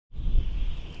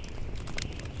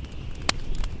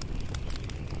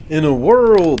In a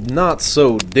world not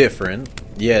so different,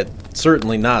 yet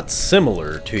certainly not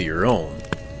similar to your own,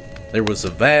 there was a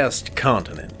vast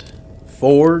continent,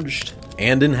 forged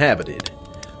and inhabited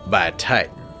by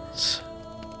Titans.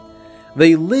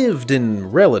 They lived in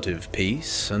relative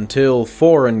peace until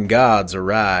foreign gods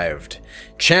arrived,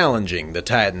 challenging the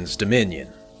Titans'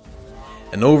 dominion.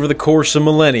 And over the course of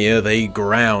millennia, they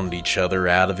ground each other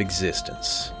out of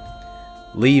existence,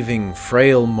 leaving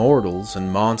frail mortals and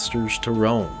monsters to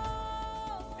roam.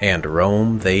 And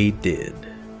roam they did.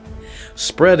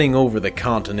 Spreading over the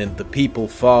continent, the people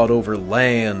fought over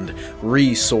land,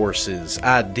 resources,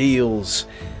 ideals.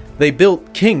 They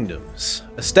built kingdoms,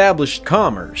 established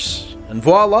commerce, and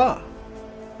voila!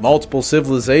 Multiple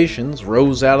civilizations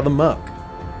rose out of the muck.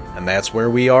 And that's where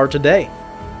we are today.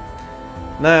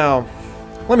 Now,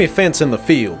 let me fence in the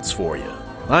fields for you.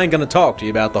 I ain't gonna talk to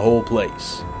you about the whole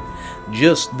place.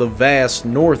 Just the vast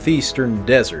northeastern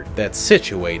desert that's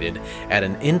situated at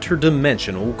an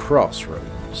interdimensional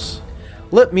crossroads.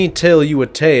 Let me tell you a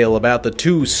tale about the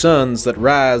two suns that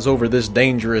rise over this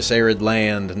dangerous arid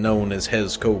land known as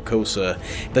Hezcocosa,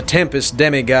 the tempest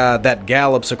demigod that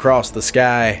gallops across the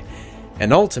sky,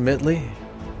 and ultimately,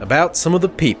 about some of the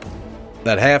people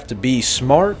that have to be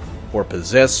smart or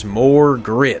possess more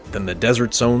grit than the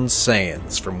desert's own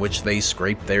sands from which they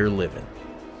scrape their living.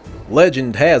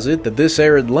 Legend has it that this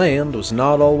arid land was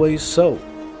not always so.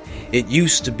 It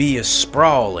used to be a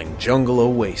sprawling jungle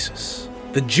oasis,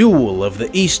 the jewel of the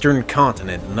eastern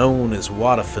continent known as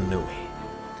Wadafanui.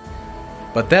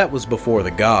 But that was before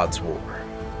the Gods' War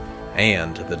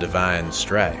and the Divine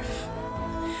Strife.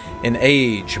 An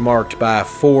age marked by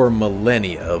 4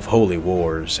 millennia of holy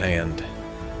wars and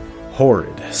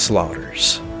horrid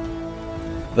slaughters.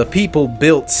 The people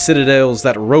built citadels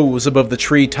that rose above the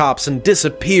treetops and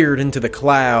disappeared into the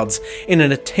clouds in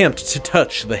an attempt to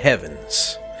touch the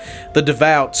heavens. The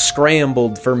devout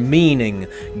scrambled for meaning,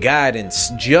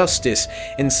 guidance, justice,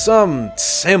 and some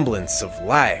semblance of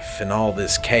life in all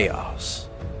this chaos.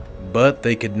 But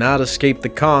they could not escape the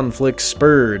conflict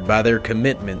spurred by their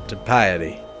commitment to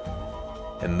piety,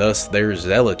 and thus their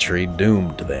zealotry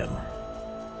doomed them.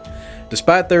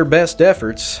 Despite their best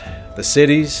efforts, the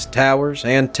cities, towers,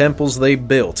 and temples they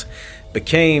built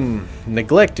became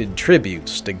neglected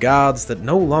tributes to gods that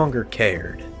no longer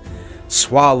cared,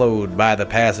 swallowed by the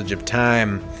passage of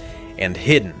time and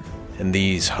hidden in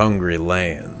these hungry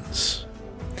lands.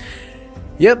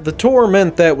 Yet the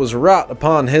torment that was wrought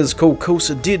upon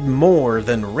Hezcocosa did more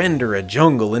than render a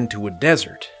jungle into a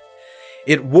desert.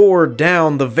 It wore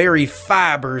down the very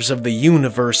fibers of the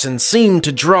universe and seemed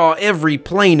to draw every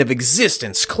plane of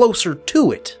existence closer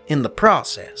to it in the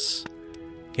process.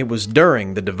 It was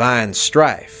during the Divine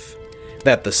Strife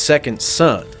that the second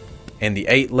sun and the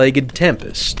 8-legged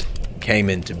tempest came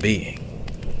into being.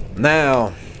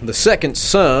 Now, the second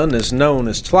sun is known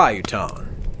as Tliuton,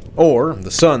 or the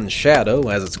sun's shadow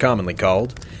as it's commonly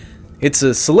called. It's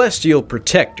a celestial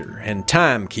protector and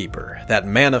timekeeper that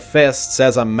manifests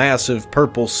as a massive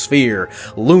purple sphere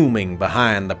looming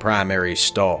behind the primary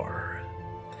star.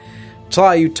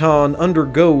 Tliuton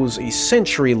undergoes a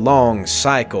century-long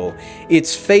cycle,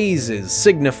 its phases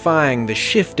signifying the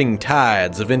shifting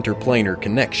tides of interplanar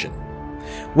connection.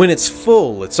 When it's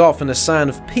full, it's often a sign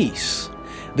of peace.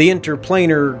 The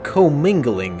interplanar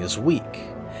commingling is weak,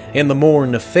 and the more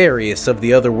nefarious of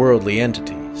the otherworldly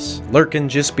entities, lurking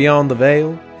just beyond the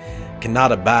veil,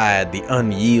 cannot abide the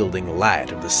unyielding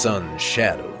light of the sun's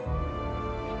shadow.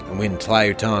 And when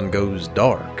Tliuton goes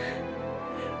dark,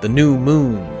 the new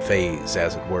moon phase,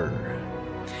 as it were,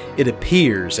 it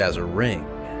appears as a ring,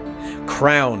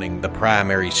 crowning the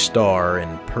primary star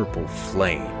in purple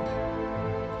flame.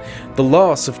 The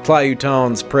loss of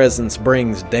Tliuton's presence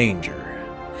brings danger.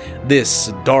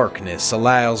 This darkness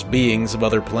allows beings of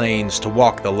other planes to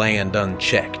walk the land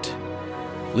unchecked,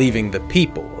 leaving the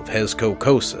people of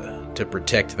Hezcocosa to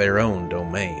protect their own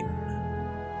domain.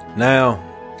 Now,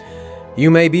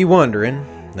 you may be wondering,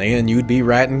 and you'd be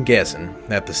right in guessing,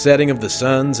 that the setting of the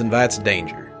suns invites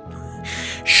danger.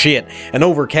 Shit, an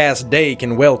overcast day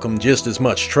can welcome just as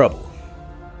much trouble.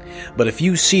 But if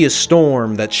you see a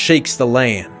storm that shakes the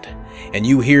land, and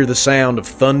you hear the sound of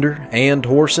thunder and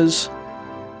horses,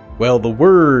 well, the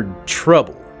word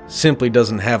trouble simply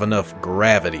doesn't have enough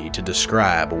gravity to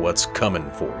describe what's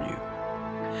coming for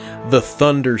you. The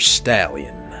Thunder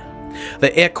Stallion,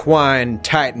 the equine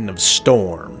titan of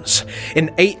storms,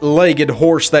 an 8-legged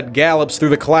horse that gallops through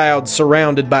the clouds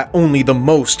surrounded by only the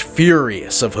most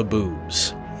furious of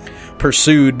haboos,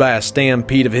 pursued by a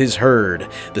stampede of his herd,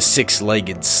 the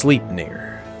 6-legged Sleipnir.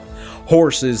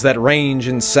 Horses that range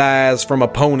in size from a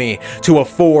pony to a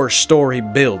 4-story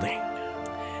building.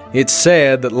 It's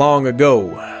said that long ago,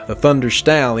 the Thunder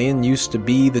Stallion used to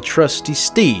be the trusty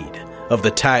steed of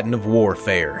the Titan of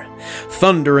warfare,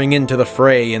 thundering into the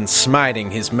fray and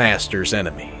smiting his master's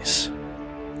enemies.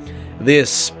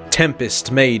 This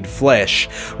tempest-made flesh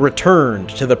returned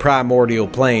to the primordial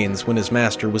plains when his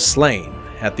master was slain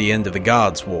at the end of the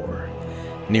Gods' War,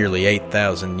 nearly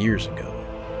 8,000 years ago.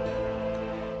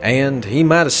 And he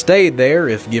might have stayed there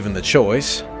if given the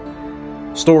choice.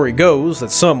 Story goes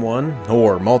that someone,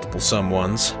 or multiple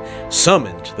someones,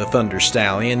 summoned the Thunder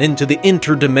Stallion into the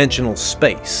interdimensional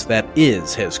space that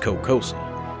is Hezcocosa.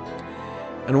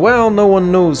 And while no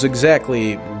one knows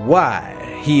exactly why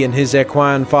he and his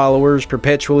equine followers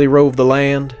perpetually rove the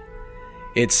land,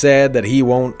 it's said that he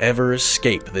won't ever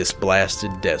escape this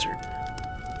blasted desert.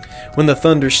 When the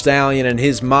Thunder Stallion and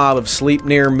his mob of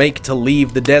Sleipnir make to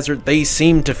leave the desert, they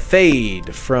seem to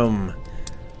fade from,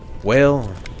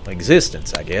 well,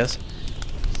 existence, I guess.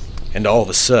 And all of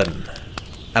a sudden,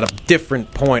 at a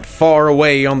different point far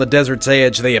away on the desert's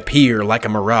edge, they appear like a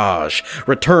mirage,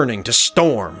 returning to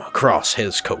storm across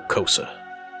Hezcocosa.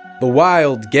 The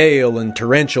wild gale and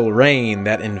torrential rain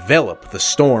that envelop the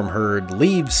storm herd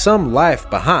leave some life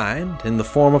behind in the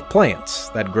form of plants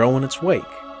that grow in its wake.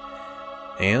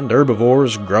 And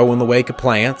herbivores grow in the wake of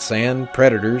plants, and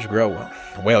predators grow,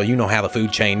 well, you know how the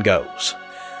food chain goes.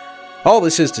 All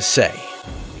this is to say,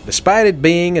 despite it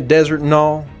being a desert and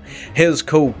all,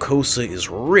 Hezcocosa is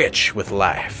rich with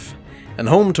life, and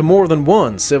home to more than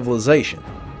one civilization.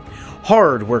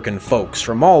 Hard-working folks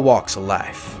from all walks of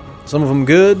life. Some of them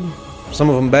good, some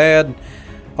of them bad,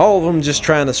 all of them just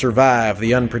trying to survive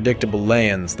the unpredictable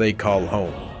lands they call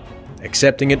home,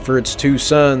 accepting it for its two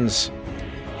sons,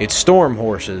 its storm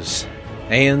horses,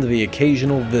 and the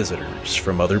occasional visitors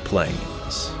from other planes.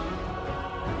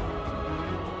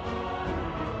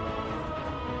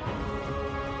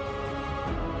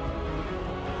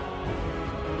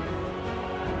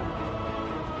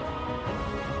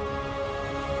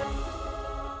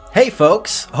 Hey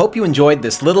folks, hope you enjoyed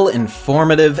this little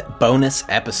informative bonus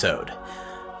episode.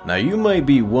 Now you may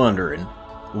be wondering,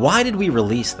 why did we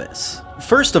release this?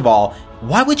 First of all,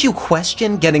 why would you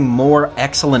question getting more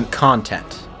excellent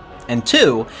content? And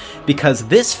two, because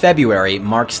this February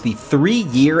marks the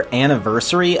 3-year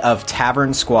anniversary of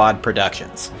Tavern Squad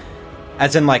Productions.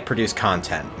 As in, like, produce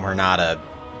content. We're not a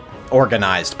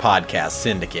organized podcast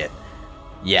syndicate.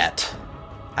 Yet,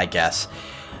 I guess.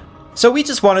 So we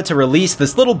just wanted to release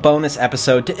this little bonus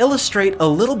episode to illustrate a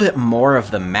little bit more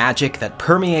of the magic that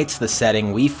permeates the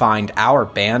setting we find our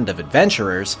band of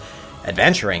adventurers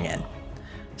adventuring in.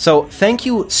 So thank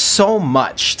you so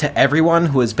much to everyone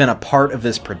who has been a part of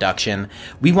this production.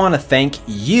 We want to thank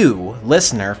you,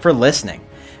 listener, for listening.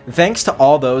 Thanks to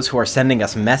all those who are sending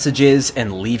us messages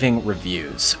and leaving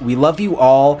reviews. We love you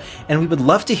all, and we would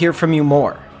love to hear from you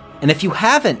more. And if you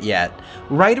haven't yet,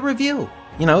 write a review.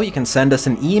 You know, you can send us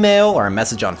an email or a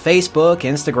message on Facebook,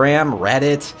 Instagram,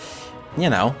 Reddit,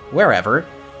 wherever.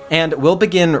 And we'll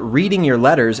begin reading your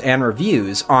letters and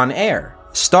reviews on air,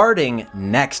 starting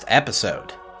next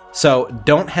episode. So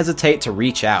don't hesitate to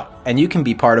reach out, and you can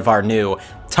be part of our new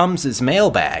Tums'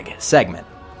 Mailbag segment.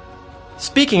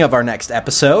 Speaking of our next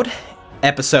episode,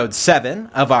 episode 7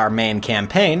 of our main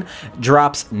campaign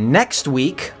drops next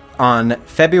week on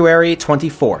February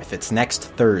 24th. It's next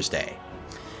Thursday.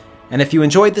 And if you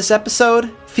enjoyed this episode,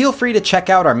 feel free to check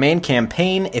out our main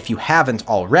campaign if you haven't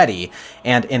already.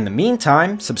 And in the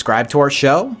meantime, subscribe to our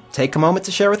show, take a moment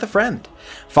to share with a friend.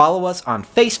 Follow us on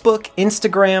Facebook,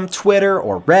 Instagram, Twitter,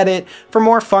 or Reddit for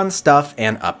more fun stuff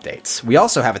and updates. We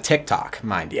also have a TikTok,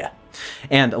 mind ya.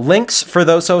 And links for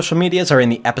those social medias are in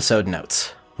the episode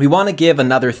notes. We want to give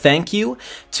another thank you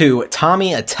to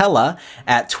Tommy Attella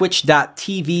at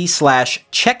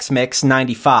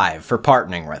twitch.tv/ChexMix95 for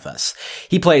partnering with us.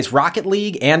 He plays Rocket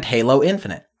League and Halo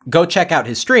Infinite. Go check out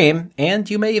his stream, and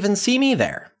you may even see me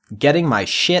there, getting my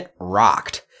shit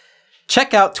rocked.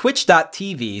 Check out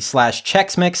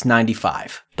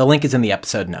twitch.tv/ChexMix95. The link is in the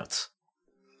episode notes.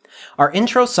 Our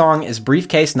intro song is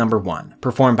Briefcase Number 1,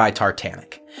 performed by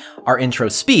Tartanic. Our intro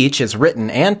speech is written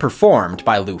and performed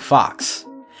by Lou Fox.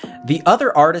 The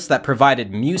other artist that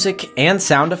provided music and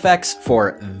sound effects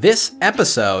for this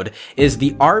episode is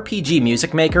the RPG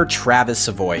music maker Travis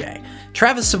Savoye.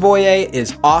 Travis Savoye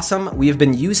is awesome. We've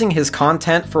been using his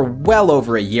content for well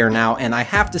over a year now, and I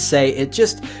have to say, it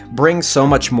just brings so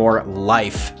much more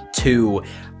life to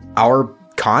our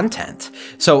content.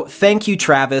 So thank you,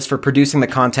 Travis, for producing the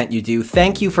content you do.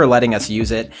 Thank you for letting us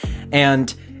use it.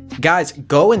 And guys,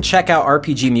 go and check out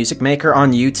RPG Music Maker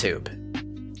on YouTube.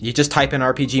 You just type in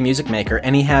RPG Music Maker,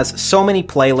 and he has so many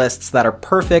playlists that are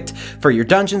perfect for your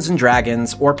Dungeons &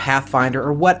 Dragons or Pathfinder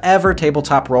or whatever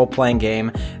tabletop role-playing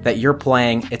game that you're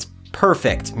playing. It's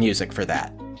perfect music for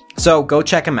that. So go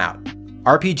check him out.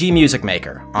 RPG Music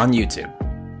Maker on YouTube.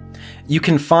 You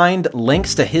can find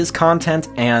links to his content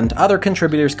and other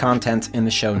contributors' content in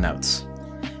the show notes.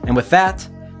 And with that,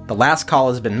 the last call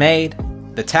has been made.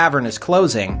 The tavern is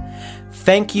closing.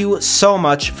 Thank you so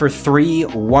much for 3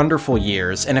 wonderful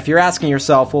years. And if you're asking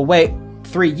yourself, well, wait,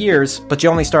 3 years, but you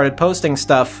only started posting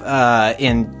stuff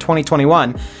in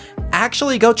 2021,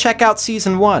 actually go check out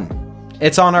Season 1.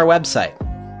 It's on our website.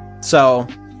 So,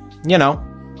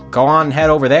 go on, head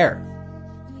over there.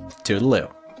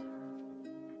 Toodaloo.